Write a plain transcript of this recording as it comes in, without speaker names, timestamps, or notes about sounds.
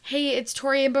Hey, it's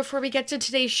Tori, and before we get to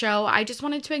today's show, I just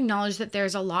wanted to acknowledge that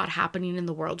there's a lot happening in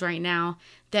the world right now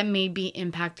that may be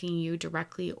impacting you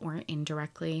directly or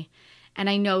indirectly. And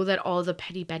I know that all the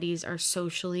petty betties are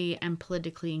socially and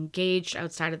politically engaged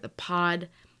outside of the pod.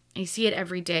 I see it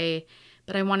every day,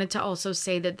 but I wanted to also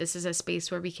say that this is a space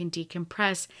where we can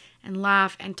decompress and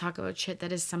laugh and talk about shit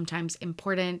that is sometimes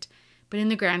important, but in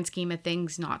the grand scheme of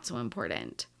things, not so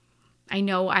important. I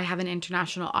know I have an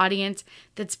international audience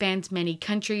that spans many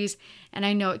countries, and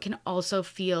I know it can also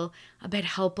feel a bit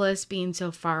helpless being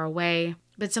so far away.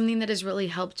 But something that has really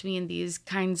helped me in these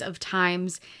kinds of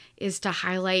times is to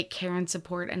highlight care and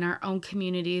support in our own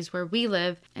communities where we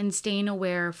live and staying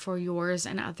aware for yours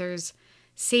and others'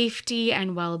 safety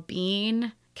and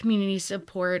well-being. Community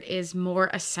support is more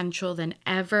essential than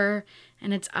ever,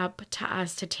 and it's up to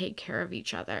us to take care of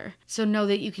each other. So know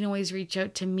that you can always reach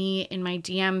out to me in my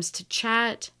DMs to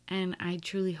chat, and I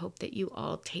truly hope that you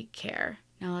all take care.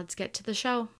 Now let's get to the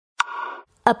show.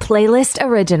 A playlist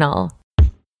original.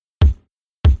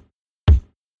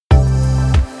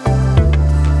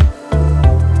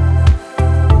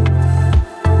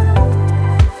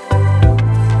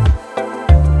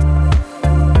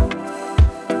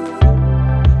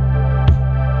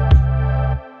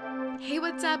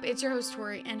 What's up? It's your host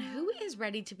Tori, and who is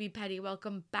ready to be petty?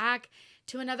 Welcome back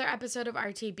to another episode of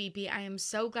RTBP. I am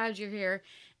so glad you're here,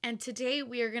 and today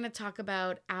we are going to talk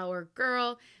about our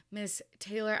girl, Miss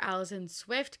Taylor Allison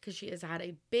Swift, because she has had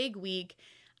a big week.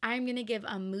 I'm going to give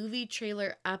a movie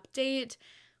trailer update.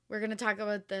 We're going to talk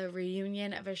about the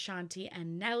reunion of Ashanti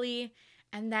and Nelly,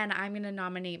 and then I'm going to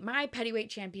nominate my Pettyweight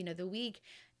Champion of the Week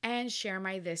and share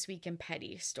my This Week in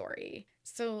Petty story.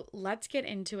 So let's get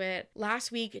into it.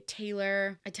 Last week,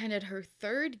 Taylor attended her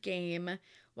third game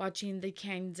watching the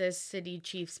Kansas City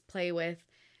Chiefs play with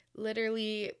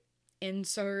literally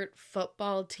insert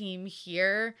football team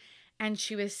here. And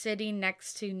she was sitting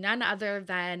next to none other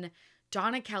than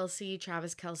Donna Kelce,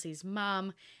 Travis Kelce's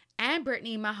mom, and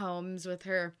Brittany Mahomes with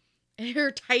her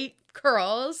tight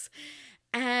curls.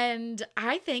 And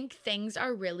I think things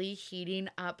are really heating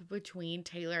up between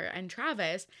Taylor and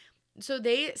Travis. So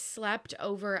they slept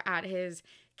over at his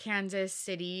Kansas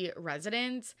City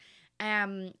residence.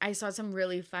 I saw some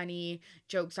really funny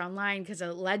jokes online because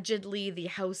allegedly the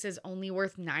house is only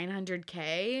worth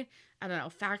 $900K. I don't know,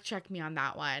 fact check me on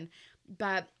that one.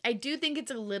 But I do think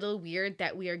it's a little weird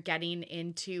that we are getting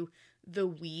into the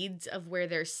weeds of where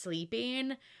they're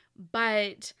sleeping.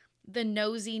 But the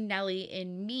nosy Nelly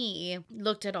in me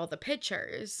looked at all the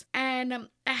pictures. And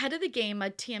ahead of the game,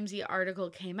 a TMZ article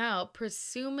came out,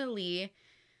 presumably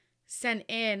sent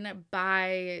in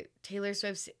by Taylor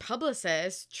Swift's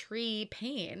publicist, Tree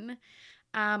Payne,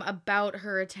 about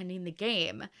her attending the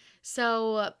game.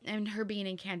 So, and her being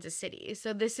in Kansas City.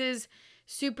 So this is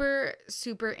super,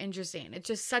 super interesting. It's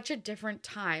just such a different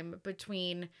time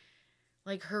between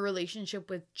like her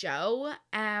relationship with Joe.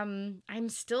 I'm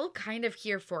still kind of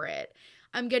here for it.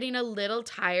 I'm getting a little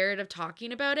tired of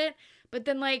talking about it, but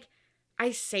then like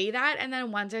I say that and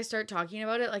then once I start talking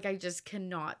about it, like I just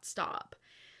cannot stop.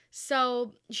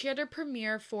 So she had her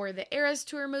premiere for the Eras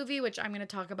Tour movie, which I'm going to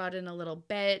talk about in a little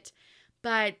bit,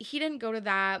 but he didn't go to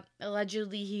that.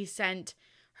 Allegedly, he sent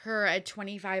her a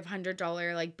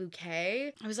 $2,500 like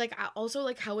bouquet. I was like, also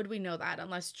like, how would we know that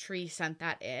unless Tree sent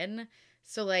that in?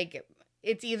 So like,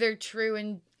 it's either true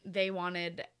and they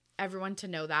wanted everyone to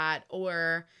know that,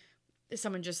 or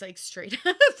someone just like straight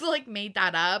up like made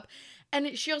that up.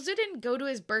 And she also didn't go to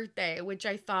his birthday, which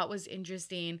I thought was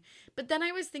interesting. But then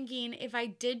I was thinking, if I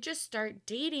did just start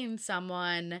dating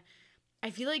someone, I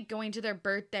feel like going to their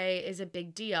birthday is a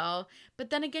big deal.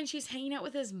 But then again, she's hanging out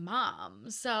with his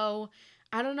mom. So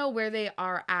I don't know where they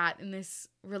are at in this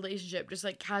relationship, just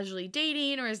like casually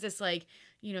dating, or is this like,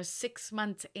 6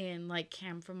 months in, like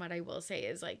Cam, from what I will say,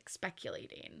 is like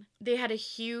speculating. They had a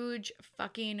huge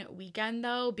fucking weekend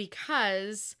though,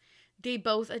 because they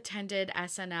both attended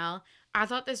SNL. I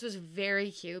thought this was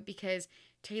very cute because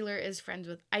Taylor is friends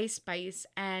with Ice Spice,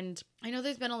 and I know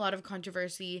there's been a lot of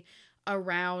controversy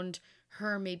around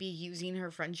her maybe using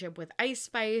her friendship with Ice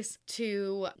Spice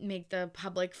to make the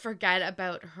public forget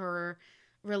about her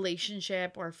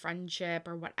relationship or friendship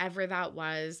or whatever that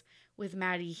was with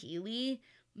Maddie Healy.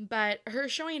 But her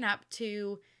showing up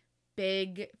to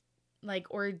big like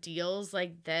ordeals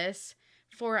like this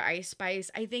for Ice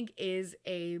Spice, I think is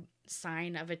a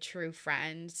sign of a true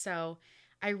friend. So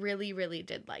I really, really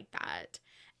did like that.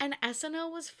 And SNL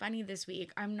was funny this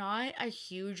week. I'm not a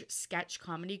huge sketch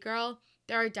comedy girl.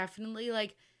 There are definitely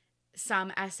like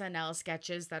some SNL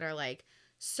sketches that are like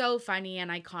so funny and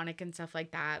iconic and stuff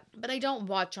like that. But I don't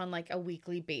watch on like a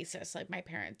weekly basis like my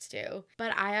parents do.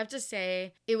 But I have to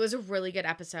say, it was a really good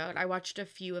episode. I watched a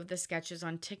few of the sketches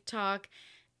on TikTok.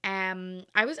 I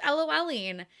was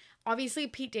LOLing. Obviously,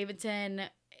 Pete Davidson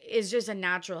is just a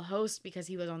natural host because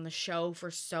he was on the show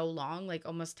for so long, like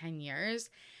almost 10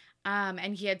 years.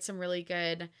 And he had some really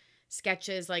good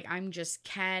sketches like I'm just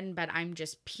Ken, but I'm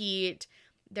just Pete.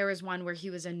 There was one where he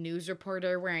was a news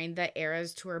reporter wearing the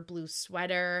Eras Tour blue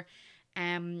sweater.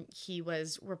 He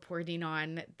was reporting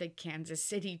on the Kansas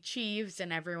City Chiefs,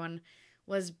 and everyone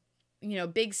was,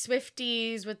 big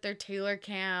Swifties with their Taylor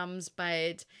cams,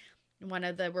 but one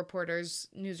of the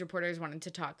news reporters wanted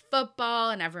to talk football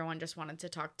and everyone just wanted to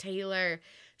talk Taylor.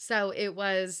 So it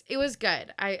was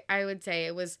good. I would say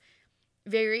it was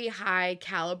very high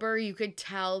caliber. You could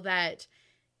tell that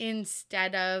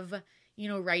instead of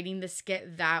writing the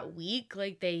skit that week,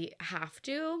 like they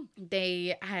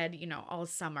had, all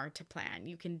summer to plan.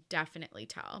 You can definitely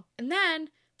tell. And then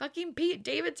fucking Pete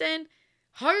Davidson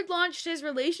hard launched his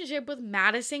relationship with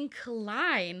Madison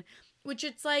Klein, which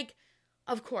it's like,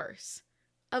 of course,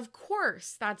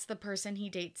 that's the person he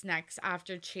dates next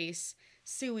after Chase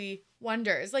Suey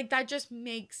Wonders. Like that just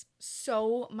makes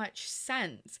so much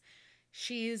sense.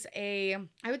 She's I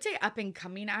would say up and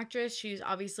coming actress. She's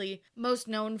obviously most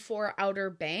known for Outer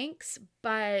Banks,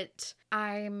 but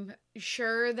I'm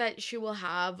sure that she will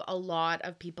have a lot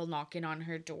of people knocking on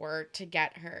her door to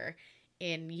get her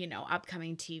in,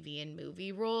 upcoming TV and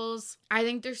movie roles. I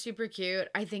think they're super cute.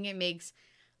 I think it makes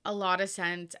a lot of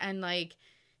sense. And like,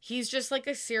 he's just like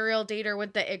a serial dater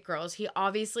with the it girls. He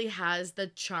obviously has the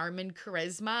charm and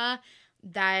charisma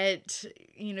that,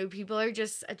 people are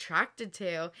just attracted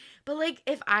to. But like,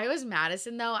 if I was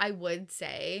Madison though, I would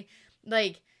say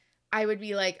like, I would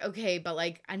be like, okay, but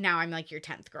like, now I'm like your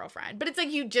 10th girlfriend. But it's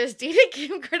like, you just dated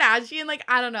Kim Kardashian. Like,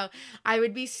 I don't know. I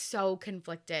would be so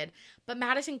conflicted. But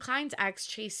Madison Klein's ex,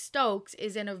 Chase Stokes,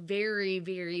 is in a very,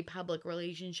 very public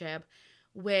relationship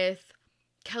with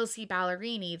Kelsey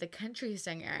Ballerini, the country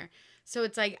singer. So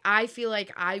it's like, I feel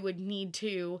like I would need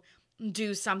to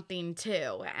do something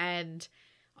too. And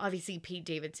obviously Pete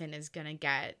Davidson is going to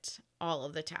get all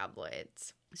of the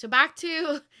tabloids. So back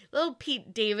to little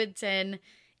Pete Davidson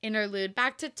interlude,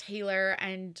 back to Taylor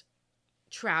and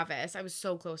Travis. I was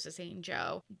so close to saying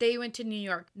Joe. They went to New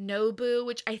York Nobu,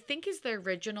 which I think is the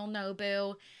original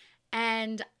Nobu.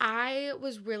 And I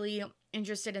was really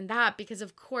interested in that because,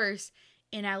 of course,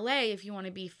 in LA, if you want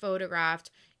to be photographed,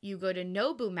 you go to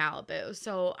Nobu Malibu.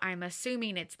 So I'm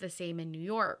assuming it's the same in New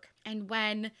York. And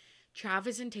when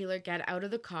Travis and Taylor get out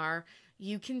of the car,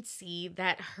 you can see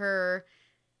that her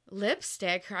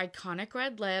lipstick, her iconic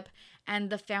red lip, and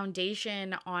the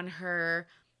foundation on her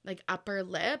like upper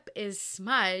lip is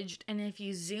smudged. And if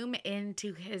you zoom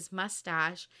into his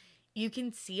mustache, you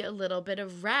can see a little bit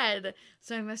of red.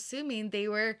 So I'm assuming they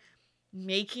were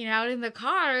making out in the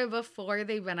car before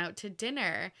they went out to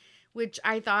dinner, which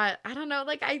I thought, I don't know,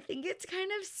 like I think it's kind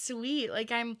of sweet.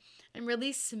 Like I'm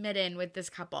really smitten with this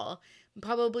couple. I'm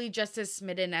probably just as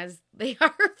smitten as they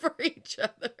are for each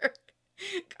other.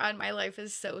 God, my life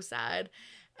is so sad.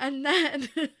 And then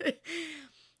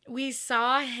we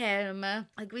saw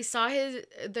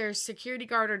their security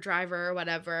guard or driver or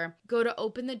whatever go to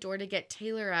open the door to get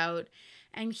Taylor out.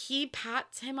 And he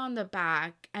pats him on the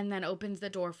back and then opens the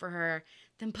door for her,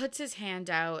 then puts his hand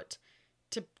out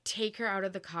to take her out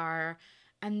of the car,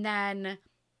 and then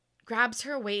grabs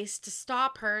her waist to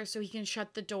stop her so he can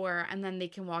shut the door, and then they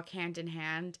can walk hand in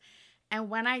hand. And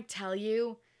when I tell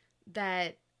you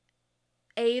that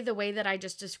A, the way that I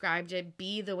just described it,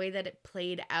 B, the way that it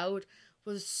played out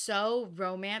was so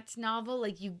romance novel,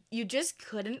 like you just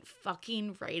couldn't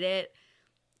fucking write it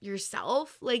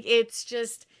yourself. Like it's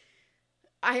just,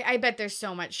 I bet there's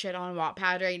so much shit on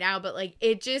Wattpad right now, but like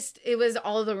it was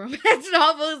all the romance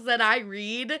novels that I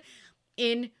read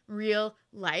in real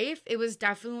life. It was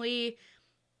definitely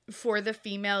for the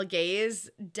female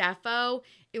gaze, defo.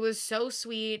 It was so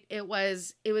sweet. It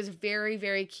was very,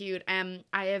 very cute.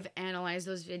 I have analyzed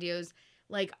those videos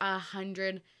like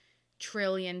 100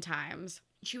 trillion times.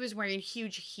 She was wearing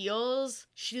huge heels.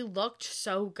 She looked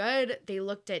so good. They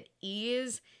looked at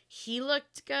ease. He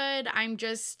looked good.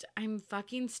 I'm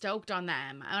fucking stoked on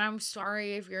them. And I'm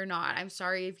sorry if you're not. I'm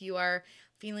sorry if you are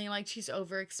feeling like she's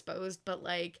overexposed, but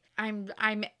like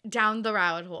I'm down the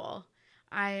rabbit hole.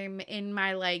 I'm in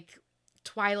my like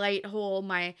Twilight hole,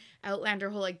 my Outlander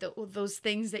hole, like those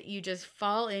things that you just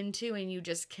fall into and you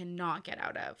just cannot get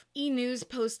out of. E! News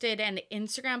posted an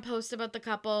Instagram post about the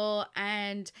couple,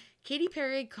 and Katy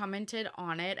Perry commented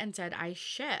on it and said, "I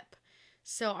ship."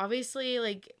 So obviously,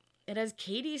 like, it has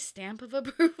Katie's stamp of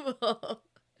approval.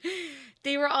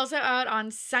 They were also out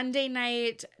on Sunday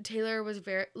night. Taylor was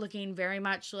looking very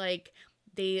much like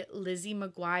the Lizzie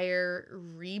McGuire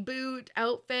reboot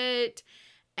outfit.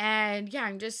 And yeah,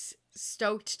 I'm just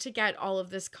stoked to get all of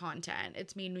this content.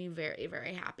 It's made me very,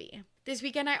 very happy. This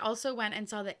weekend, I also went and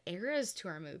saw the Eras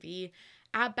Tour movie.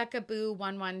 At Becca Boo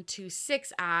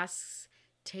 1126 asks,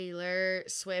 Taylor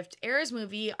Swift Eras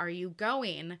movie, are you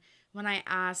going? When I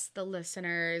asked the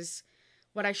listeners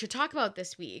what I should talk about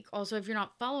this week. Also, if you're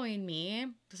not following me,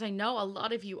 because I know a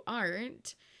lot of you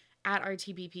aren't, at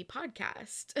RTBP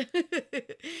podcast.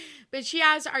 But she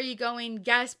asked, are you going?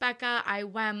 Yes, Becca. I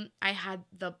went. I had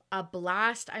a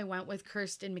blast. I went with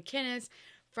Kirsten McInnes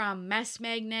from Mess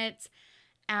Magnets.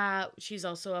 She's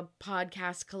also a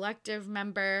podcast collective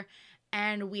member,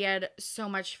 and we had so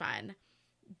much fun.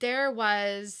 There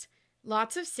was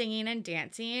lots of singing and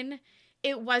dancing.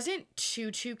 It wasn't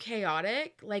too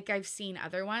chaotic like I've seen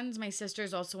other ones. My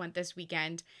sisters also went this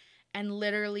weekend, and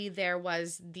literally there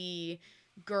was the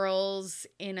girls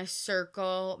in a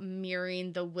circle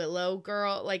mirroring the Willow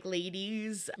girl, like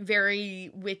ladies,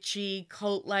 very witchy,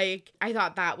 cult-like. I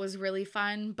thought that was really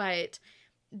fun, but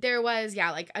there was,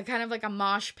 yeah, like a kind of like a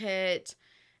mosh pit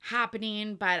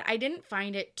happening, but I didn't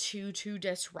find it too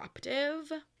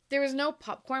disruptive. There was no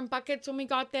popcorn buckets when we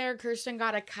got there. Kirsten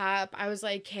got a cup. I was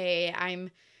like, hey,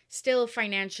 I'm still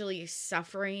financially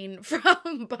suffering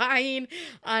from buying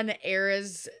an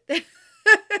Eras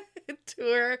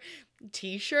Tour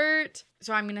t-shirt,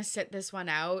 so I'm gonna sit this one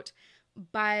out.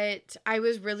 But I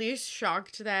was really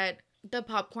shocked that the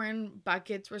popcorn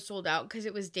buckets were sold out because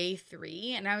it was day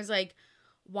 3, and I was like,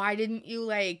 why didn't you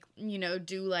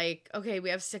do like, okay, we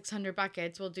have 600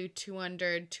 buckets, we'll do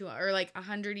 200 or like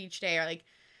 100 each day, or like,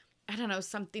 I don't know,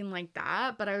 something like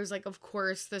that. But I was like, of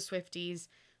course the Swifties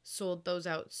sold those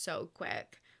out so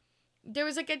quick. There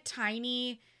was like a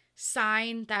tiny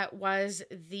sign that was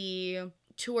the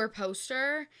tour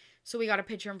poster, so we got a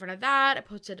picture in front of that. I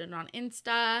posted it on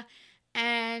Insta,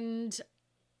 and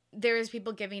there was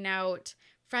people giving out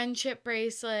friendship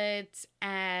bracelets,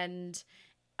 and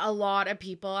a lot of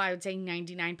people, I would say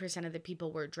 99% of the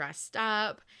people were dressed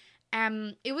up.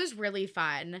 It was really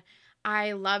fun.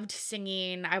 I loved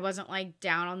singing. I wasn't like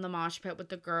down on the mosh pit with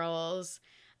the girls.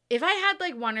 If I had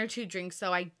like 1 or 2 drinks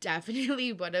though, I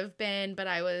definitely would have been, but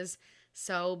I was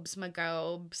sobes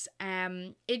magobes.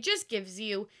 It just gives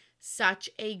you such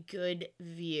a good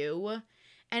view,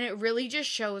 and it really just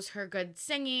shows her good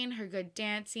singing, her good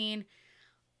dancing.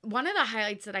 One of the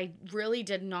highlights that I really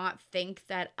did not think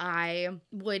that I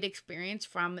would experience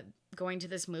from going to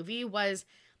this movie was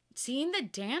seeing the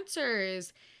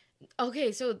dancers.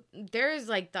 Okay, so there's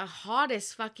like the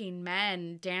hottest fucking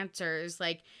men dancers.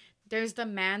 Like there's the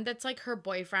man that's like her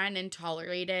boyfriend in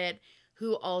Tolerated,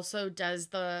 who also does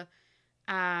the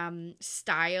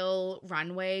style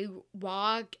runway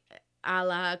walk a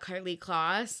la Carly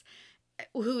Kloss,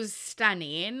 who's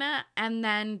stunning. And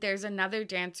then there's another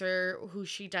dancer who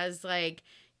she does like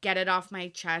get it off my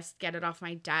chest, get it off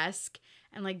my desk,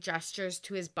 and like gestures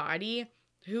to his body,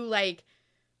 who like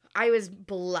I was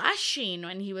blushing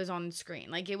when he was on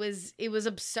screen. Like it was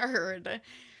absurd.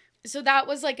 So that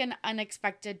was like an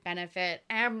unexpected benefit.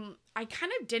 I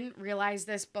kind of didn't realize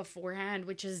this beforehand,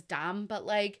 which is dumb, but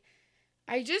like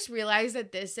I just realized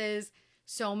that this is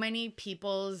so many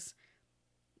people's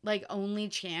like only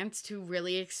chance to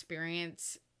really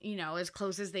experience, as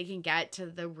close as they can get to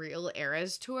the real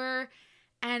Eras Tour.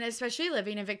 And especially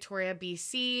living in Victoria,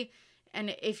 BC,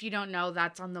 and if you don't know,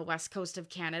 that's on the west coast of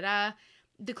Canada.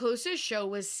 The closest show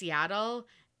was Seattle,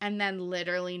 and then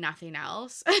literally nothing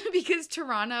else, because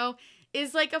Toronto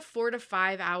is like a 4 to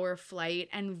 5 hour flight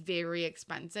and very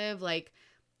expensive. Like,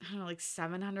 I don't know, like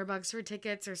 $700 for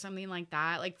tickets or something like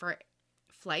that, like for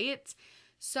flights.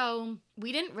 So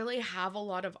we didn't really have a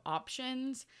lot of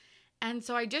options. And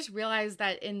so I just realized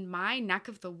that in my neck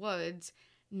of the woods,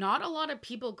 not a lot of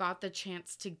people got the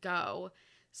chance to go.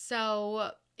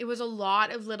 So it was a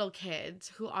lot of little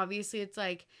kids who obviously it's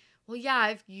like, well, yeah,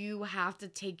 if you have to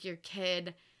take your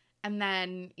kid and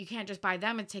then you can't just buy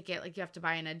them a ticket, like you have to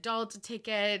buy an adult a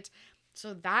ticket.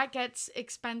 So that gets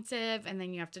expensive, and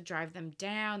then you have to drive them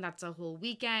down. That's a whole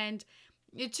weekend.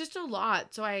 It's just a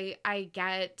lot. So I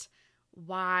get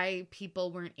why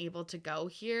people weren't able to go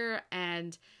here,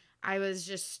 and I was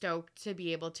just stoked to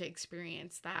be able to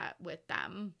experience that with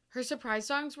them. Her surprise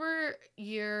songs were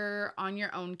You're on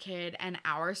Your Own Kid and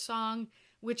Our Song,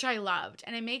 which I loved.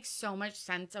 And it makes so much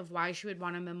sense of why she would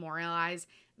want to memorialize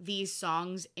these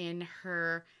songs in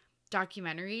her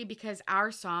documentary, because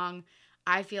Our Song,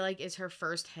 I feel like, is her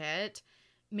first hit.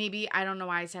 Maybe, I don't know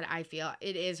why I said I feel.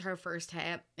 It is her first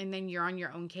hit. And then You're on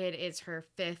Your Own Kid is her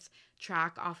 5th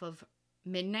track off of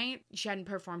midnight. She hadn't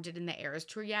performed it in the Eras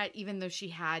tour yet, even though she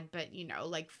had, but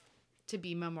like to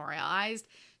be memorialized.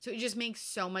 So it just makes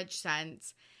so much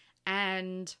sense.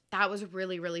 And that was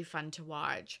really, really fun to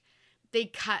watch. They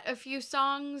cut a few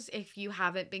songs if you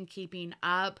haven't been keeping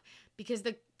up, because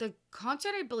the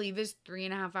concert, I believe, is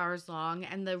 3.5 hours long,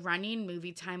 and the running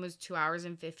movie time was 2 hours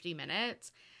and 50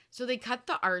 minutes. So they cut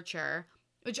the Archer,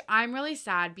 which I'm really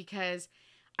sad because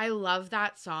I love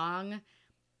that song.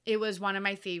 It was one of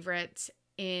my favorites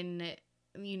in,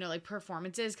 like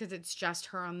performances, because it's just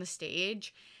her on the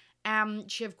stage.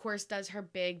 She of course does her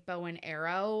big bow and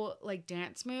arrow like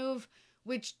dance move,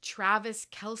 which Travis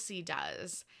Kelce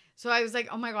does. So I was like,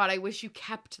 oh my God, I wish you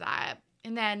kept that.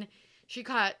 And then she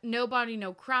cut No Body,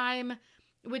 No Crime,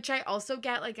 which I also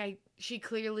get, like, she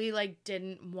clearly like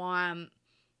didn't want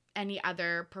any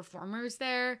other performers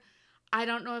there. I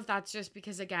don't know if that's just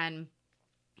because, again,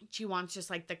 she wants just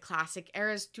like the classic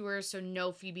Eras tour, so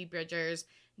no Phoebe Bridgers,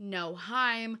 no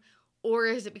Haim, or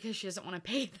is it because she doesn't want to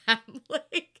pay them?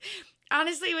 Like,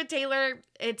 honestly, with Taylor,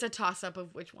 it's a toss-up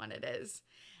of which one it is.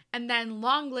 And then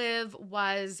Long Live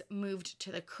was moved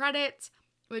to the credits,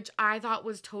 which I thought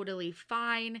was totally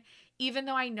fine, even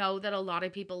though I know that a lot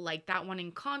of people like that one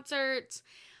in concerts.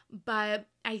 But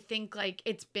I think like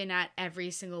it's been at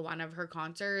every single one of her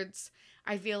concerts.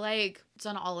 I feel like it's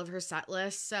on all of her set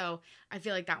lists, so I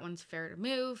feel like that one's fair to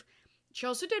move. She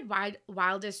also did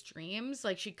Wildest Dreams,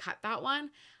 like she cut that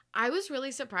one. I was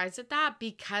really surprised at that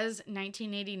because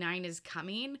 1989 is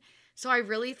coming, so I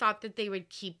really thought that they would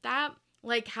keep that,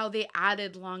 like how they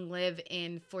added Long Live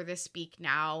in for the Speak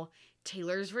Now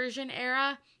Taylor's version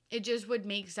era. It just would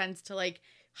make sense to like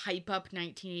hype up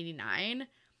 1989.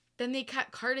 Then they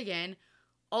cut Cardigan.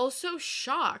 Also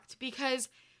shocked because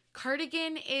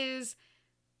Cardigan is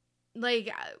like,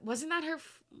 was that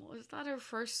her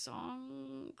first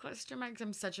song? Question marks.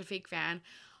 I'm such a fake fan.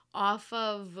 Off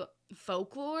of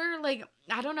Folklore. Like,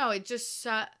 I don't know. It just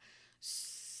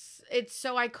it's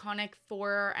so iconic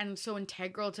for and so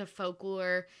integral to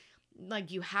Folklore.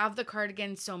 Like, you have the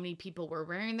cardigan. So many people were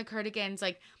wearing the cardigans.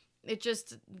 Like, it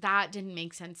just, that didn't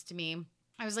make sense to me.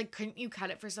 I was like, couldn't you cut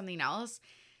it for something else?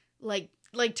 Like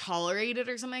Tolerate It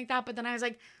or something like that. But then I was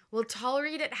like, well,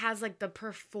 Tolerate It has like the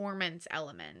performance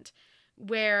element,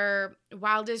 where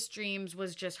Wildest Dreams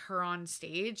was just her on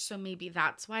stage. So maybe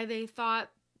that's why they thought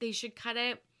they should cut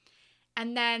it.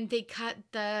 And then they cut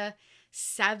the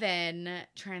 7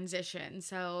 transition.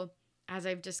 So as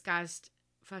I've discussed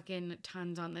fucking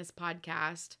tons on this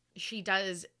podcast, she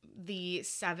does the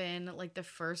 7, like the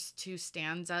first 2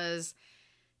 stanzas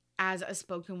as a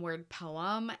spoken word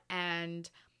poem. And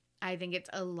I think it's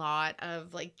a lot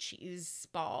of like cheese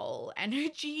ball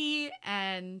energy.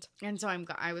 And so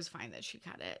I was fine that she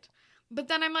cut it. But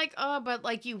then I'm like, oh, but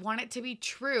like you want it to be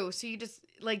true. So you just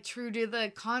like true to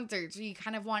the concert. So you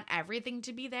kind of want everything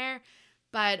to be there.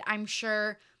 But I'm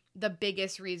sure the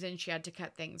biggest reason she had to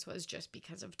cut things was just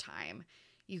because of time.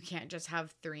 You can't just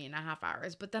have 3.5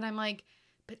 hours. But then I'm like,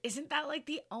 but isn't that like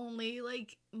the only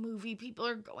like movie people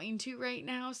are going to right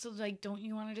now? So like, don't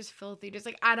you want to just fill theaters?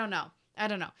 Like, I don't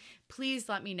know. Please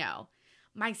let me know.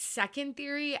 My second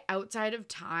theory outside of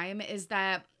time is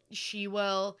that she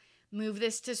will move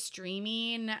this to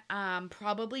streaming,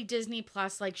 probably Disney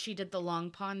Plus, like she did the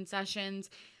Long Pond sessions,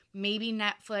 maybe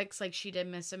Netflix, like she did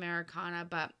Miss Americana,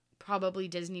 but probably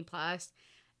Disney Plus,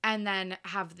 and then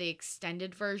have the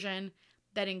extended version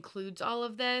that includes all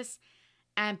of this,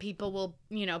 and people will,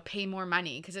 pay more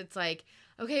money, because it's like,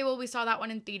 okay, well, we saw that one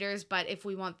in theaters, but if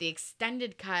we want the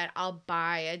extended cut, I'll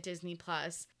buy a Disney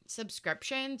Plus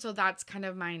subscription. So that's kind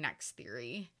of my next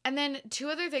theory. And then 2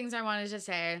 other things I wanted to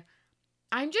say.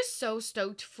 I'm just so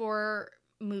stoked for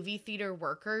movie theater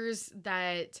workers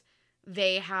that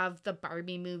they have the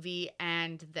Barbie movie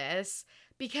and this,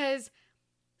 because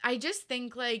I just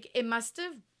think like it must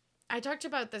have, I talked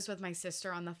about this with my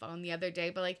sister on the phone the other day,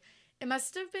 but like it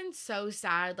must have been so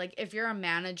sad. Like if you're a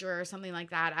manager or something like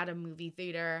that at a movie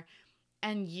theater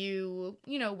and you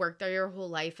work there your whole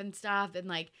life and stuff, and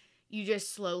like you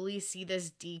just slowly see this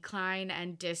decline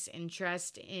and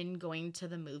disinterest in going to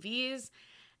the movies.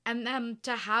 And then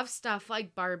to have stuff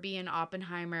like Barbie and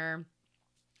Oppenheimer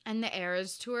and the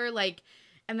Eras tour, like,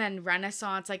 and then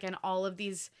Renaissance, like, and all of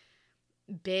these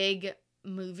big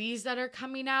movies that are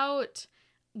coming out,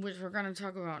 which we're going to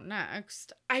talk about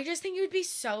next. I just think it would be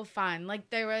so fun. Like,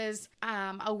 there was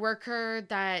a worker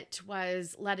that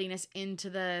was letting us into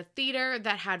the theater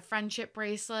that had friendship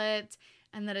bracelets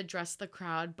and that addressed the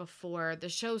crowd before the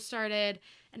show started.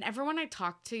 And everyone I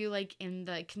talked to, like, in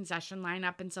the concession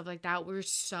lineup and stuff like that, were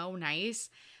so nice.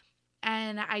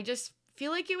 And I just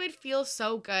feel like it would feel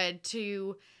so good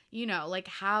to, like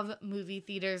have movie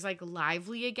theaters like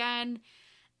lively again.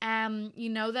 You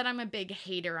know that I'm a big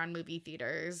hater on movie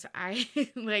theaters. I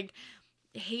like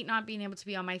hate not being able to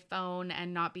be on my phone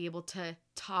and not be able to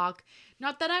talk.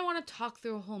 Not that I want to talk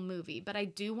through a whole movie, but I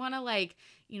do want to like,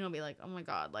 be like, oh my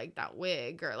God, like that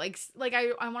wig, or like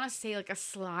I want to say like a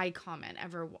sly comment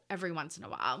every once in a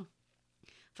while.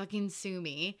 Fucking sue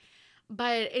me.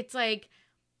 But it's like,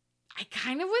 I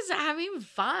kind of was having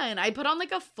fun. I put on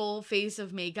like a full face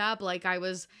of makeup, like I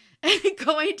was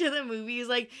going to the movies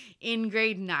like in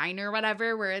grade 9 or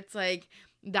whatever, where it's like,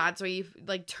 that's where you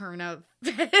like turn up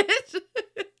fit.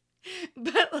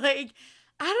 But like,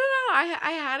 I don't know.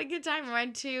 I had a good time. I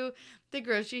went to the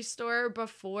grocery store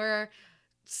before,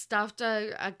 stuffed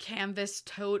a canvas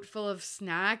tote full of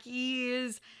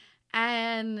snackies.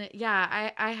 And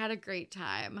yeah, I had a great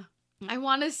time. I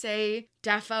want to say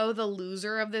defo the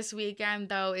loser of this weekend,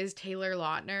 though, is Taylor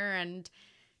Lautner, and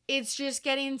it's just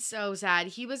getting so sad.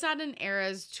 He was at an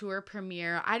Eras tour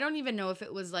premiere. I don't even know if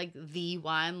it was like the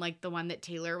one, like the one that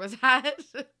Taylor was at.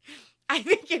 I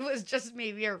think it was just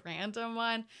maybe a random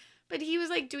one, but he was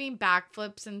like doing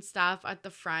backflips and stuff at the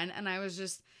front, and I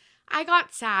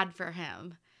got sad for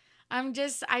him.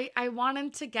 I want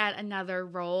him to get another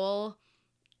role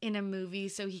in a movie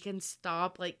so he can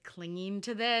stop like clinging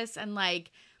to this, and like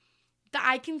the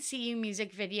I Can See You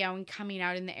music video and coming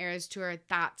out in the Eras tour,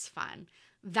 that's fun.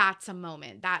 That's a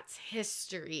moment. That's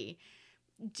history.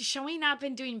 Showing up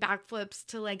and doing backflips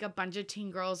to like a bunch of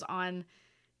teen girls on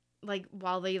like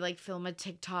while they like film a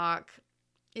TikTok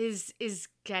is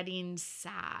getting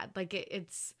sad. Like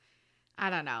it's I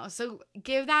don't know. So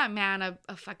give that man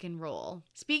a fucking role.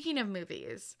 Speaking of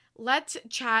movies, let's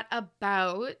chat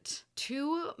about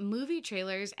 2 movie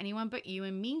trailers, Anyone But You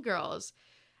and Mean Girls.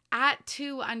 At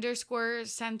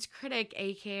 2_sense critic,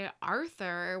 aka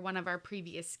Arthur, one of our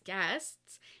previous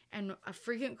guests and a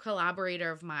frequent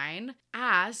collaborator of mine,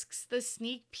 asks the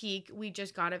sneak peek we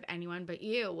just got of Anyone But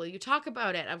You. Will you talk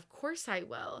about it? Of course I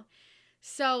will.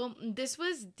 So this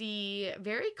was the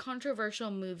very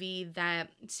controversial movie that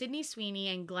Sydney Sweeney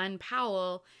and Glenn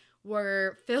Powell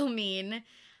were filming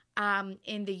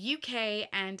in the UK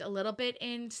and a little bit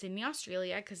in Sydney,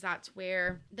 Australia, because that's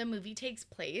where the movie takes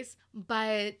place.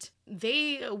 But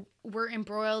they were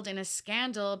embroiled in a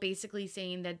scandal, basically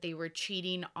saying that they were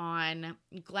cheating on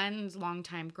Glenn's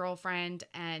longtime girlfriend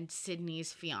and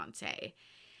Sydney's fiance.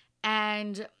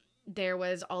 And there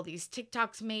was all these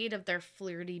TikToks made of their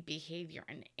flirty behavior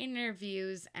in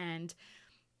interviews and,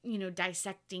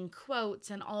 dissecting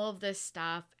quotes and all of this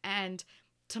stuff. And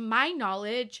to my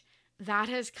knowledge, that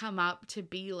has come up to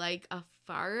be like a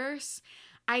farce.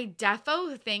 I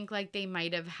defo think like they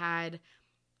might have had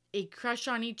a crush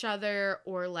on each other,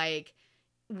 or like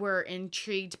were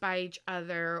intrigued by each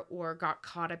other, or got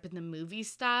caught up in the movie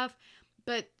stuff.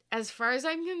 But as far as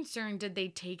I'm concerned, did they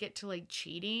take it to like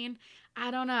cheating?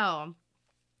 I don't know.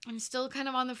 I'm still kind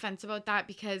of on the fence about that,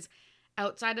 because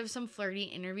outside of some flirty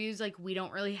interviews, like we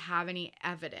don't really have any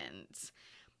evidence.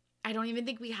 I don't even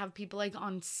think we have people like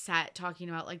on set talking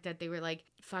about like that they were like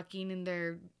fucking in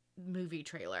their movie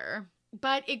trailer.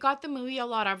 But it got the movie a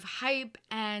lot of hype,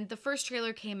 and the first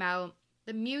trailer came out.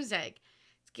 The music,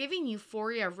 it's giving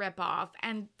Euphoria ripoff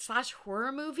and /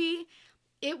 horror movie.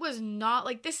 It was not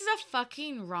like, this is a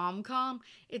fucking rom-com.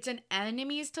 It's an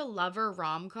enemies to lover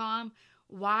rom-com.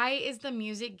 Why is the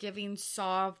music giving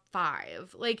Saw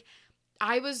 5? Like,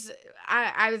 I was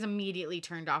immediately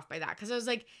turned off by that, because I was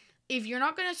like, if you're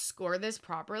not going to score this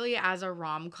properly as a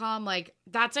rom-com, like,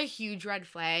 that's a huge red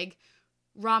flag.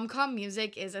 Rom-com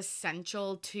music is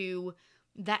essential to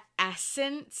the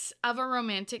essence of a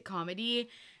romantic comedy,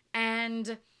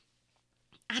 and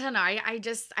I don't know, I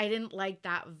didn't like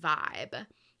that vibe.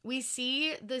 We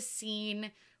see the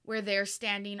scene where they're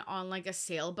standing on like a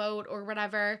sailboat or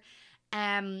whatever.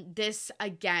 This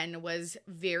again was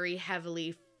very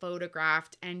heavily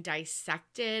photographed and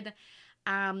dissected.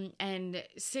 And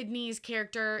Sydney's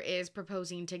character is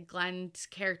proposing to Glenn's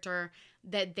character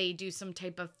that they do some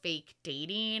type of fake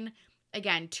dating.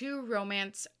 Again, 2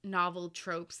 romance novel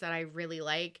tropes that I really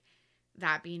like,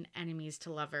 that being enemies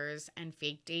to lovers and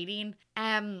fake dating.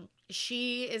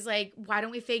 She is like, why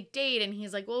don't we fake date? And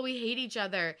he's like, well, we hate each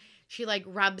other. She like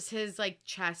rubs his like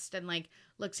chest and like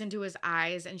looks into his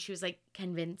eyes, and she was like,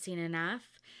 convincing enough.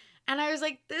 And I was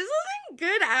like, this isn't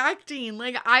good acting.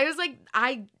 Like, I was like,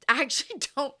 I actually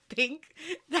don't think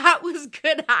that was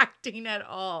good acting at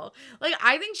all. Like,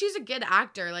 I think she's a good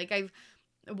actor. Like, I've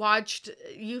watched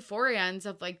Euphoria and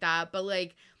stuff like that, but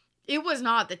like, it was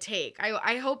not the take.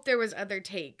 I hope there was other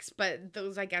takes, but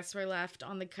those, I guess, were left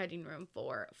on the cutting room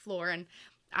floor, and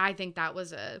I think that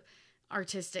was a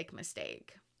artistic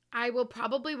mistake. I will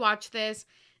probably watch this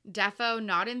defo,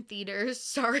 not in theaters.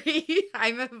 Sorry,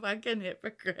 I'm a fucking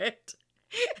hypocrite.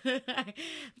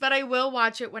 But I will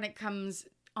watch it when it comes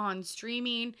on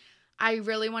streaming. I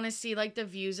really want to see like the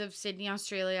views of Sydney,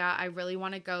 Australia. I really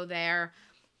want to go there.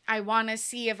 I want to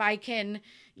see if I can,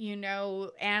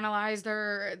 analyze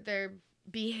their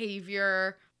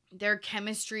behavior, their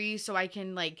chemistry, so I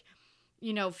can like,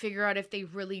 figure out if they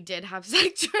really did have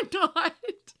sex or not.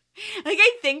 Like,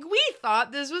 I think we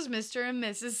thought this was Mr. and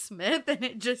Mrs. Smith, and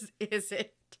it just isn't.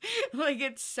 Like,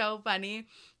 it's so funny.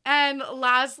 And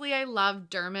lastly, I love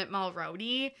Dermot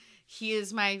Mulroney. He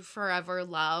is my forever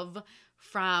love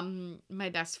from my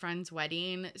best friend's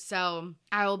wedding. So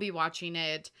I will be watching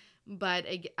it. But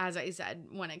as I said,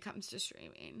 when it comes to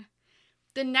streaming.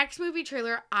 The next movie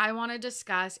trailer I want to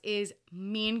discuss is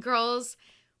Mean Girls,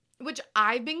 which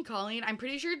I've been calling, I'm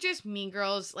pretty sure just Mean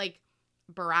Girls, like,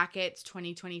 brackets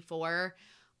 2024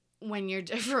 when you're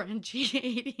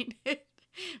differentiating it.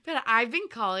 But I've been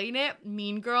calling it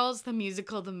Mean Girls, the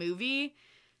musical, the movie,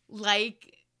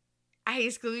 like High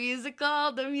School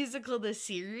Musical, the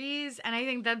series. And I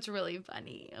think that's really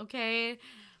funny, okay?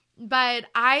 But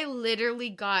I literally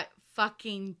got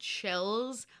fucking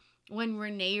chills when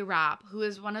Renee Rapp, who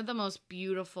is one of the most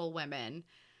beautiful women,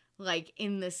 like,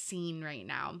 in the scene right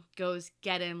now, goes,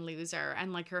 "Get in, loser,"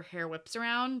 and like her hair whips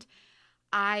around.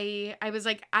 I was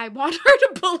like, I want her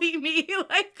to bully me.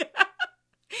 Like,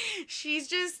 she's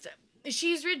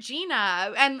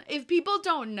Regina. And if people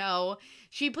don't know,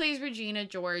 she plays Regina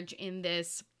George in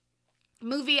this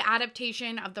movie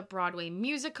adaptation of the Broadway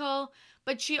musical,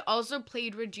 but she also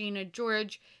played Regina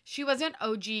George. She wasn't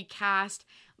OG cast,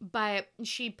 but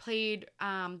she played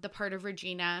the part of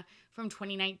Regina from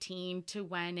 2019 to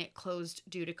when it closed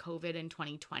due to COVID in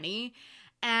 2020.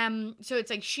 So it's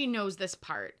like she knows this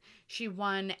part. She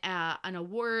won an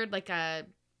award, like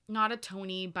not a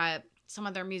Tony, but some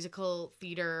other musical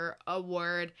theater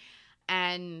award.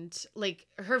 And like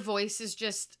her voice is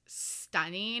just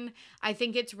stunning. I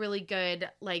think it's really good,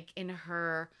 like in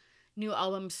her new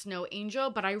album Snow Angel,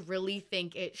 but I really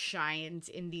think it shines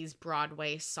in these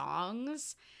Broadway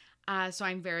songs. So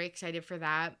I'm very excited for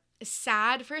that.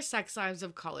 Sad for Sex Lives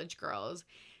of College Girls.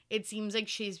 It seems like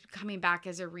she's coming back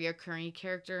as a reoccurring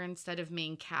character instead of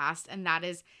main cast, and that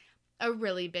is a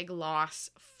really big loss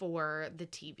for the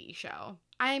TV show.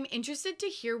 I'm interested to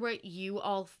hear what you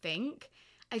all think.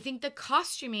 I think the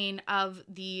costuming of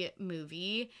the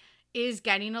movie is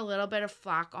getting a little bit of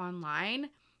flack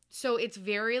online. So it's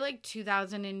very like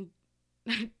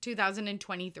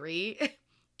 2023,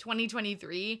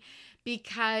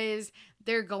 because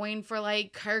they're going for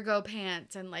like cargo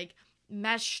pants and like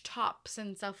mesh tops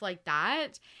and stuff like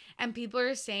that. And people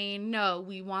are saying, no,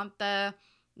 we want the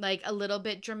like a little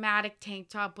bit dramatic tank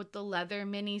top with the leather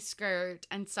mini skirt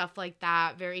and stuff like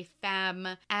that. Very femme.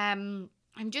 I'm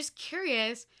just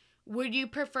curious, would you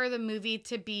prefer the movie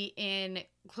to be in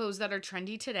clothes that are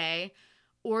trendy today?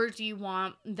 Or do you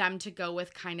want them to go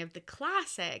with kind of the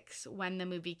classics when the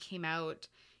movie came out,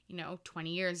 20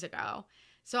 years ago?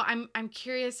 So I'm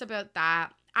curious about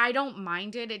that. I don't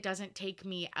mind it. It doesn't take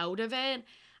me out of it.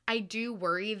 I do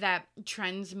worry that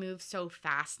trends move so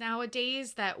fast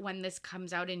nowadays that when this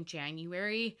comes out in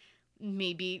January,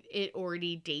 maybe it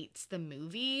already dates the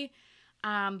movie.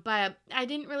 But I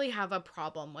didn't really have a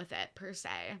problem with it per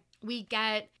se. We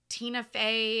get Tina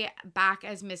Fey back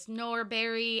as Miss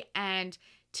Norbury and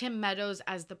Tim Meadows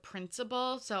as the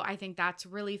principal. So I think that's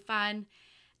really fun.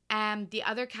 And the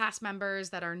other cast members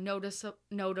that are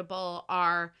notable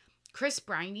are Chris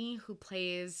Briney, who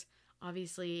plays,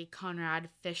 obviously, Conrad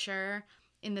Fisher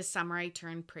in The Summer I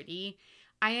Turned Pretty.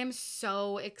 I am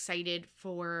so excited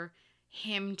for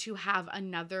him to have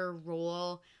another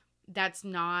role that's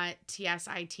not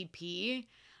TSITP.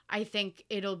 I think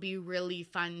it'll be really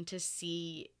fun to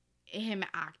see him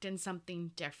act in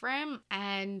something different.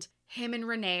 And him and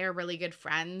Renee are really good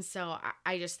friends, so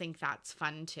I just think that's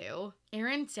fun too.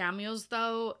 Aaron Samuels,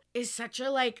 though, is such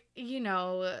a a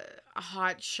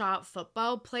hot shot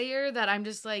football player that I'm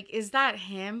just like, is that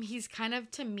him? He's kind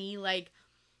of, to me, like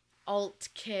alt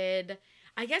kid.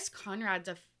 I guess Conrad's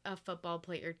a football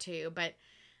player too, but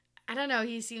I don't know.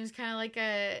 He seems kind of like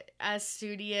a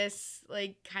studious,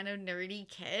 like kind of nerdy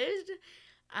kid.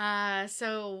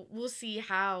 So we'll see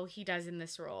how he does in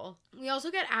this role. We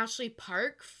also get Ashley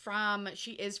Park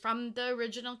she is from the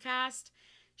original cast.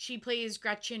 She plays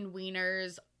Gretchen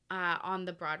Wieners on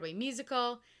the Broadway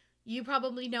musical. You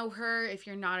probably know her, if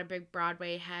you're not a big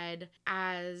Broadway head,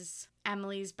 as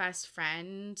Emily's best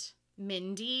friend,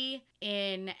 Mindy,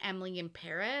 in Emily in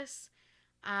Paris.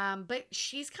 But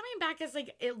she's coming back as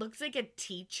it looks like a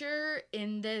teacher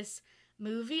in this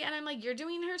movie. And I'm like, you're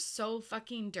doing her so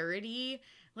fucking dirty.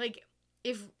 Like,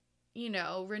 if,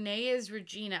 Renee is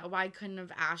Regina, why couldn't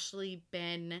have Ashley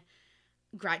been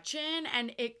Gretchen?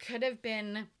 And it could have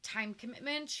been time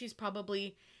commitment. She's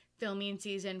probably filming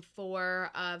season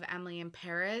 4 of Emily in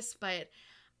Paris, but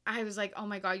I was like, oh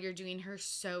my God, you're doing her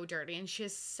so dirty. And she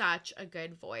has such a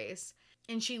good voice.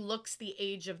 And she looks the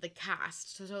age of the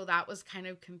cast. So that was kind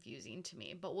of confusing to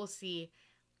me. But we'll see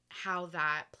how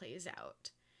that plays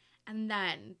out. And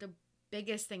then the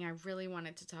biggest thing I really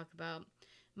wanted to talk about,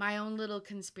 my own little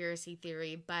conspiracy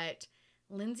theory, but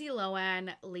Lindsay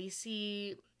Lohan,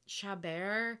 Lacey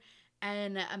Chabert,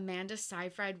 and Amanda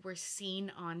Seyfried were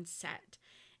seen on set.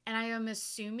 And I am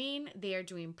assuming they are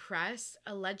doing press.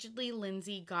 Allegedly,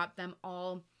 Lindsay got them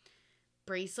all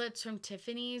bracelets from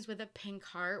Tiffany's with a pink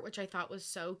heart, which I thought was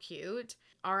so cute.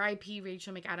 R.I.P.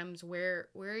 Rachel McAdams, where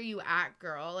are you at,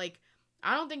 girl? Like,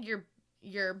 I don't think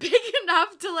you're big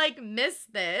enough to, like, miss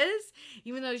this,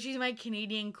 even though she's my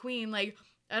Canadian queen. Like,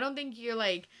 I don't think you're,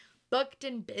 like, booked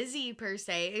and busy per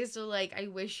se. So, like, I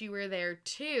wish you were there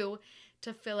too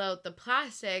to fill out the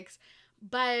plastics.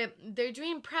 But they're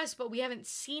doing press, but we haven't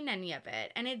seen any of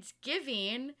it. And it's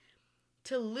giving,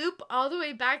 to loop all the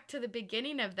way back to the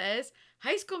beginning of this,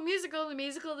 High School Musical, the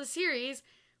musical, the series,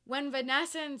 when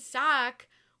Vanessa and Zach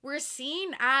were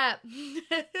seen at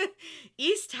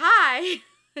East High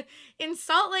in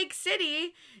Salt Lake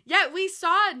City, yet we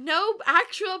saw no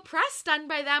actual press done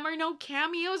by them or no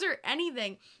cameos or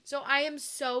anything. So I am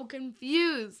so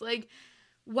confused. Like,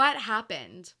 what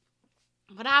happened?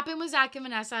 What happened with Zach and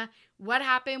Vanessa? What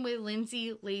happened with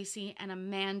Lindsay, Lacey, and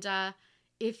Amanda?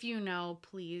 If you know,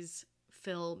 please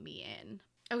fill me in.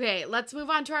 Okay, let's move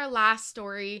on to our last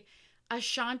story.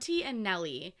 Ashanti and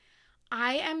Nelly.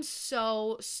 I am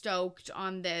so stoked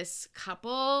on this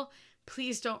couple.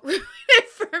 Please don't ruin it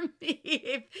for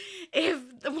me if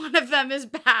one of them is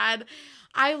bad.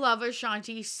 I love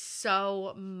Ashanti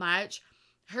so much.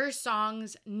 Her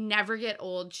songs never get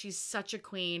old. She's such a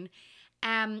queen.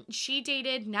 She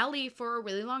dated Nelly for a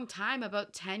really long time,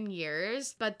 about 10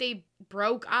 years, but they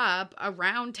broke up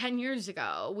around 10 years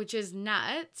ago, which is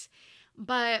nuts.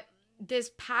 But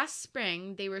this past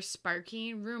spring, they were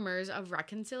sparking rumors of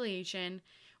reconciliation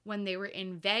when they were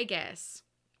in Vegas.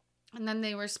 And then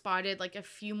they were spotted like a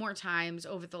few more times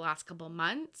over the last couple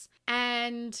months.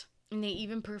 And they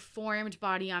even performed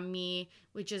Body on Me,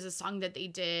 which is a song that they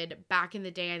did back in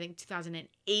the day, I think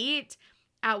 2008,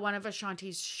 at one of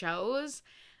Ashanti's shows.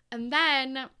 And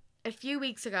then a few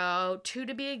weeks ago, 2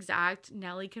 to be exact,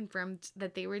 Nelly confirmed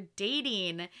that they were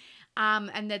dating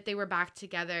and that they were back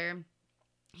together.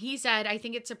 He said, I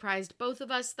think it surprised both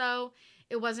of us, though.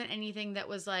 It wasn't anything that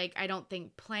was, like, I don't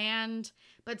think planned.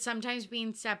 But sometimes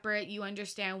being separate, you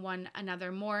understand one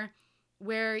another more,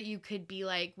 where you could be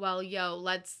like, well, yo,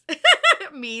 let's,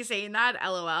 me saying that,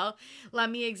 LOL, let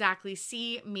me exactly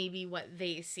see maybe what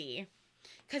they see.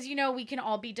 Because, we can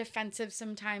all be defensive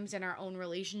sometimes in our own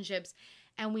relationships,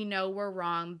 and we know we're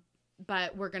wrong,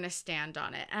 but we're going to stand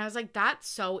on it. And I was like, that's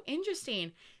so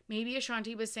interesting. Maybe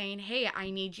Ashanti was saying, hey, I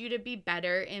need you to be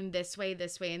better in this way,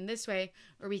 and this way,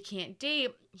 or we can't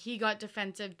date. He got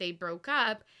defensive. They broke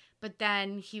up. But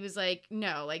then he was like,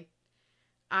 no, like,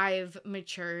 I've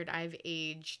matured, I've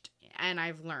aged, and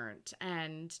I've learned.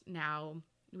 And now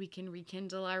we can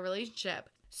rekindle our relationship.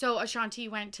 So Ashanti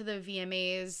went to the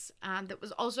VMAs that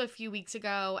was also a few weeks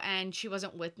ago, and she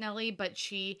wasn't with Nelly, but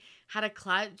she had a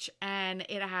clutch, and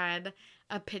it had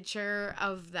a picture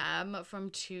of them from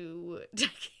 2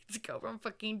 decades ago, from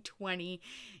fucking 20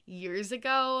 years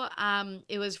ago.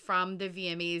 It was from the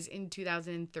VMAs in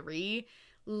 2003,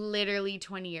 literally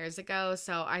 20 years ago.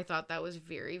 So I thought that was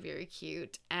very, very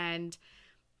cute, and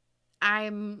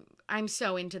I'm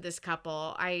so into this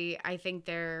couple. I think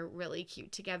they're really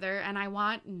cute together, and I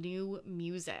want new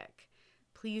music.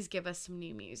 Please give us some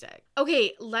new music.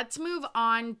 Okay, let's move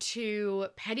on to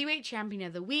Pettyweight Champion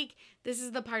of the Week. This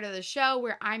is the part of the show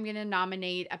where I'm going to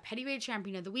nominate a Pettyweight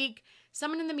Champion of the Week,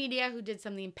 someone in the media who did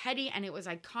something petty and it was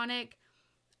iconic.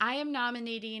 I am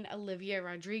nominating Olivia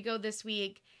Rodrigo this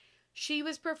week. She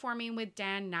was performing with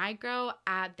Dan Nigro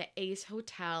at the Ace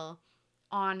Hotel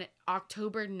on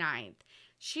October 9th.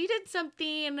 She did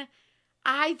something,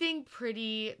 I think,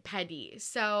 pretty petty.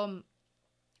 So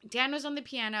Dan was on the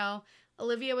piano,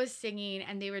 Olivia was singing,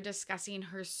 and they were discussing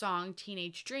her song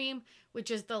Teenage Dream, which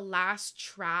is the last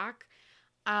track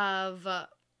of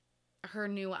her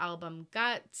new album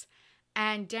Guts.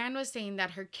 And Dan was saying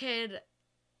that his kid,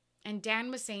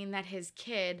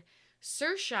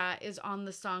 Saoirse, is on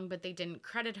the song, but they didn't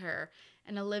credit her.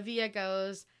 And Olivia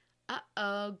goes,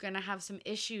 uh-oh, gonna have some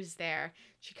issues there.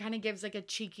 She kind of gives like a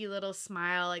cheeky little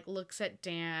smile, like looks at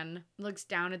Dan, looks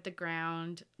down at the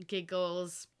ground,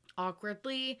 giggles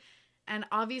awkwardly. And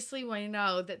obviously we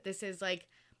know that this is like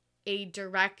a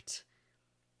direct,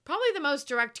 probably the most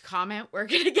direct comment we're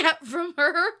going to get from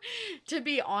her, to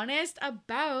be honest,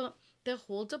 about the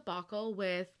whole debacle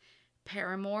with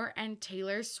Paramore and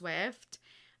Taylor Swift,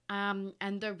 and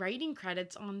the writing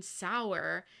credits on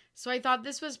Sour. So I thought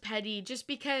this was petty just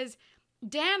because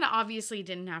Dan obviously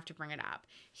didn't have to bring it up.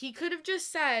 He could have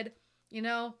just said, you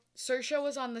know, Saoirse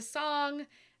was on the song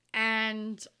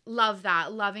and love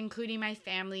that. Love including my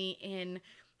family in,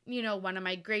 you know, one of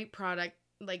my great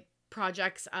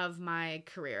projects of my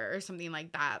career or something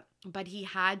like that. But he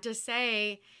had to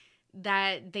say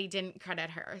that they didn't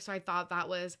credit her. So I thought that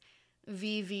was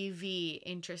VVV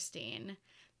interesting.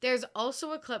 There's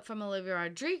also a clip from Olivia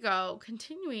Rodrigo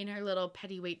continuing her little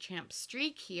Pettyweight champ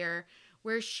streak here,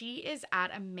 where she is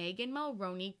at a Megan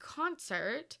Mulroney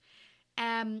concert.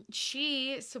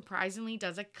 She surprisingly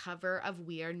does a cover of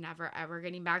We Are Never Ever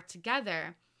Getting Back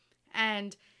Together.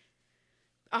 And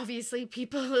obviously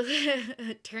people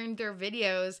turned their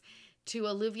videos to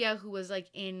Olivia, who was like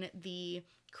in the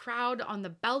crowd on the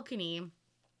balcony.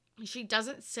 She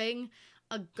doesn't sing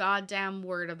a goddamn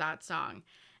word of that song.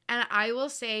 And I will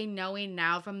say, knowing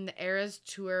now from the Eras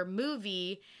Tour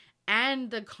movie and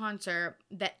the concert,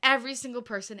 that every single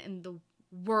person in the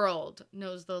world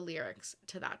knows the lyrics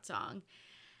to that song.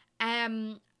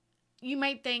 You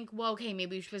might think, well, okay,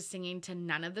 maybe she was singing to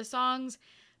none of the songs,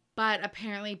 but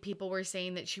apparently people were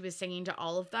saying that she was singing to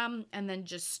all of them and then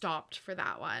just stopped for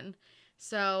that one.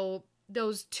 So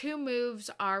those two moves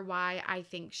are why I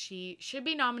think she should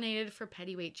be nominated for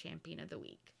Pettyweight Champion of the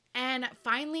Week. And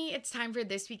finally, it's time for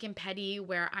This Week in Petty,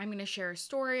 where I'm going to share a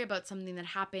story about something that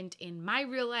happened in my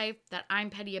real life that I'm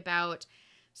petty about.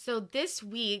 So this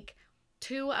week,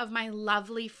 two of my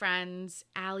lovely friends,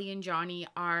 Allie and Johnny,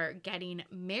 are getting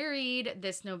married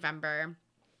this November.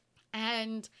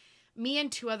 And me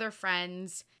and two other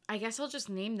friends, I guess I'll just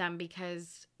name them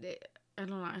because, I don't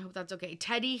know, I hope that's okay.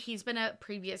 Teddy, he's been a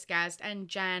previous guest, and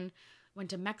Jen went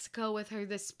to Mexico with her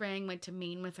this spring, went to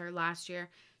Maine with her last year.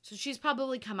 So she's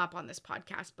probably come up on this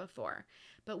podcast before.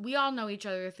 But we all know each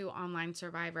other through Online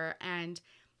Survivor, and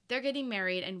they're getting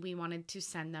married, and we wanted to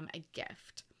send them a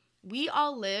gift. We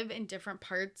all live in different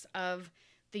parts of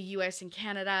the US and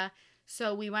Canada,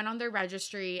 so we went on their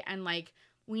registry, and like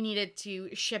we needed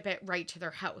to ship it right to their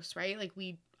house, right? Like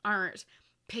we aren't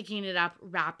picking it up,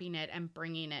 wrapping it, and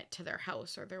bringing it to their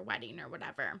house or their wedding or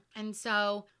whatever. And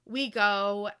so we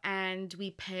go and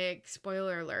we pick,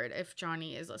 spoiler alert if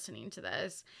Johnny is listening to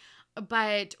this,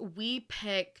 but we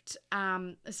picked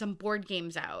some board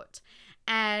games out.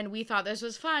 And we thought this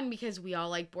was fun because we all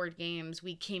like board games.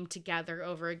 We came together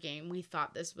over a game. We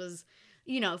thought this was,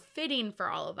 you know, fitting for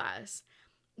all of us.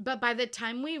 But by the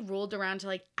time we rolled around to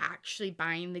like actually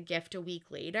buying the gift a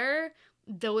week later,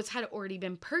 those had already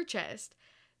been purchased.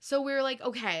 So we were like,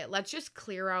 okay, let's just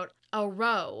clear out a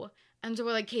row. And so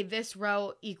we're like, okay, this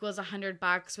row equals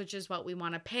 $100, which is what we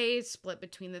want to pay, split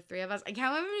between the three of us. I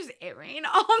can't remember just airing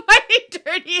all my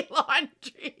dirty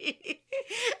laundry.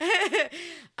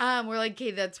 We're like,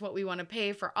 okay, that's what we want to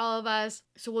pay for all of us.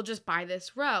 So we'll just buy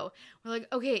this row. We're like,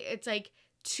 okay, it's like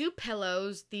 2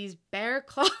 pillows, these bear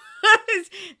claws,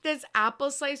 this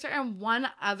apple slicer, and one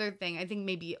other thing. I think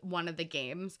maybe one of the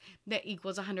games that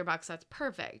equals $100. That's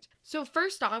perfect. So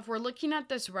first off, we're looking at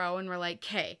this row and we're like,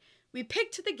 okay, we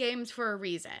picked the games for a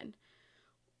reason.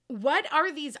 What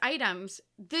are these items?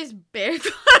 This bear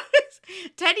claws.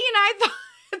 Teddy and I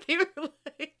thought they were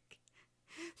like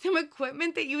some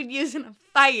equipment that you would use in a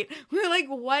fight. We were like,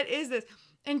 what is this?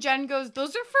 And Jen goes,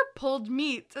 those are for pulled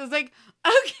meats. I was like,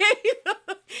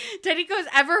 okay. Teddy goes,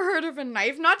 ever heard of a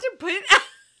knife? Not to put it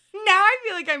now I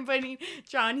feel like I'm putting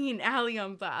Johnny and Allie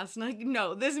on blast. Like,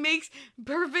 no, this makes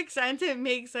perfect sense. It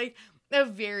makes like a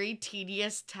very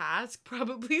tedious task,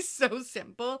 probably so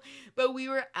simple, but we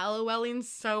were LOLing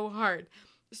so hard.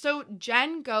 So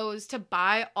Jen goes to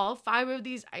buy all 5 of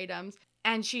these items,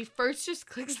 and she first just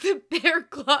clicks the bear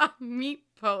claw meat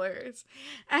pullers,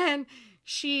 and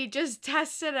she just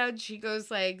tests it out. She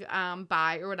goes like,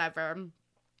 buy or whatever.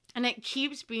 And it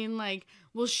keeps being like,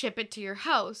 we'll ship it to your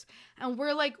house. And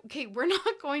we're like, okay, we're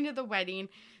not going to the wedding.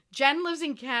 Jen lives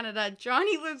in Canada.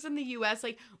 Johnny lives in the US.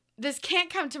 Like, this can't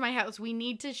come to my house. We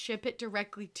need to ship it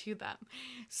directly to them.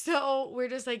 So we're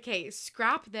just like, hey,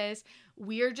 scrap this.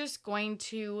 We're just going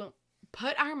to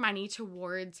put our money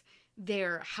towards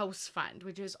their house fund,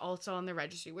 which is also on the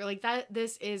registry. We're like,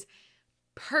 this is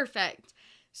perfect.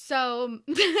 So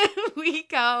we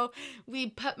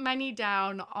put money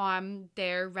down on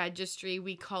their registry.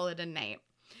 We call it a night.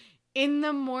 In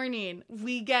the morning,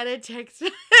 we get a text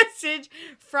message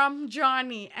from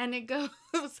Johnny, and it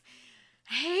goes,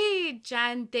 "Hey,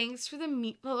 Jen, thanks for the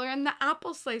meat puller and the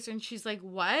apple slicer." And she's like,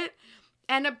 "What?"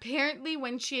 And apparently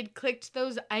when she had clicked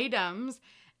those items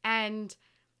and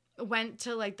went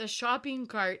to like the shopping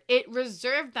cart, it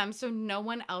reserved them so no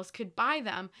one else could buy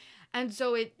them. And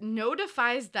so it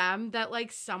notifies them that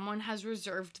like someone has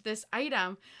reserved this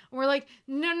item. And we're like,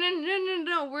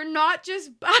 no, we're not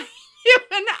just buying you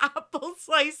an apple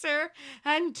slicer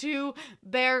and 2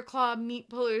 bear claw meat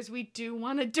pullers. We do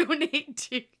want to donate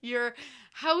to your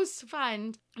house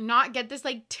fund, not get this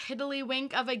like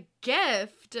tiddlywink of a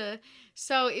gift.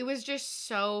 So it was just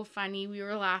so funny. We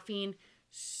were laughing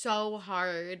so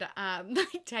hard.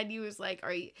 Like Teddy was like,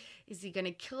 is he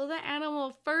gonna kill the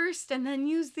animal first and then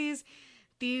use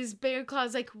these bear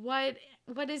claws? Like, what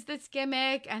is this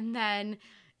gimmick? And then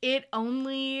it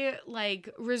only like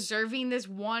reserving this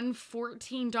one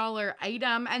 $14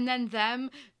 item, and then them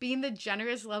being the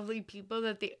generous, lovely people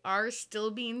that they are,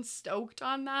 still being stoked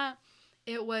on that.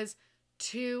 It was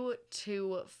too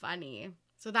funny.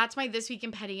 So that's my This Week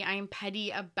in Petty. I am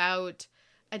petty about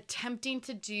attempting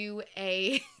to do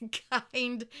a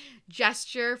kind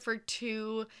gesture for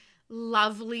 2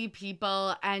 lovely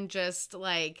people and just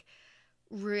like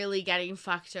really getting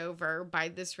fucked over by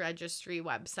this registry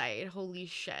website. Holy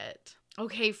shit.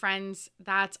 Okay, friends,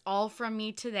 that's all from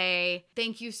me today.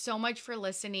 Thank you so much for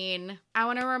listening. I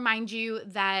want to remind you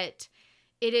that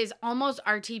it is almost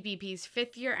RTBP's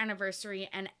 5th year anniversary,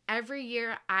 and every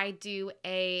year I do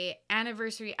a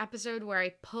anniversary episode where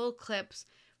I pull clips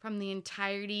from the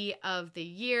entirety of the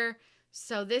year.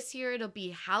 So this year it'll be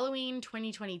Halloween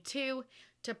 2022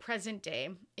 to present day.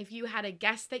 If you had a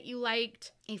guest that you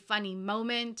liked, a funny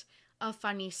moment, a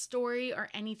funny story, or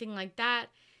anything like that,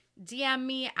 DM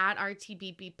me at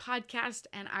RTBP Podcast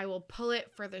and I will pull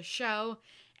it for the show,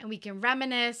 and we can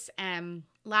reminisce and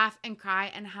laugh and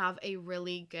cry and have a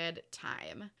really good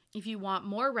time. If you want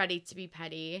more Ready to Be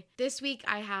Petty, this week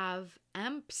I have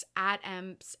Emps at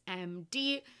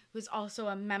EmpsMD, who's also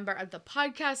a member of the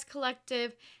podcast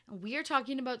collective, and we are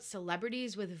talking about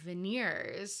celebrities with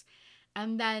veneers.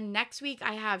 And then next week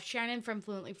I have Shannon from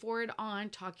Fluently Forward on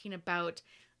talking about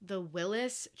the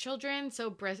Willis children, so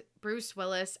Bruce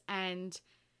Willis and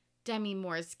Demi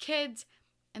Moore's kids.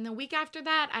 And the week after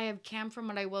that, I have Cam from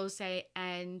What I Will Say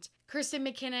and Kirsten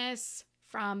McInnes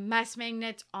from Mess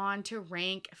Magnets on to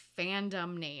rank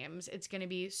fandom names. It's going to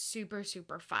be super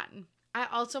fun. I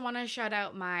also want to shout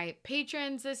out my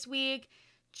patrons this week,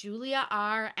 Julia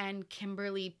R. and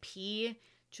Kimberly P.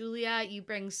 Julia, you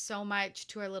bring so much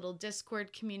to our little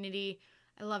Discord community.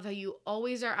 I love how you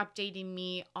always are updating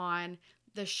me on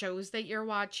the shows that you're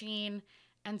watching.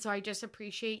 And so I just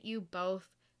appreciate you both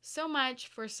so much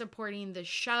for supporting the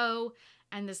show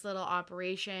and this little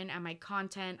operation and my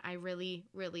content. I really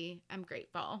am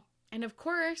grateful. And of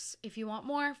course, if you want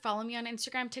more, follow me on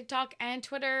Instagram, TikTok, and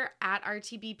Twitter at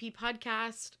RTBP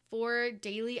Podcast for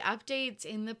daily updates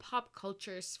in the pop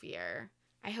culture sphere.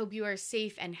 I hope you are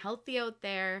safe and healthy out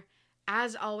there.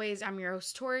 As always, I'm your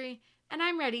host, Tori, and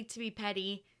I'm ready to be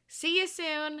petty. See you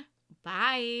soon.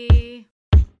 Bye.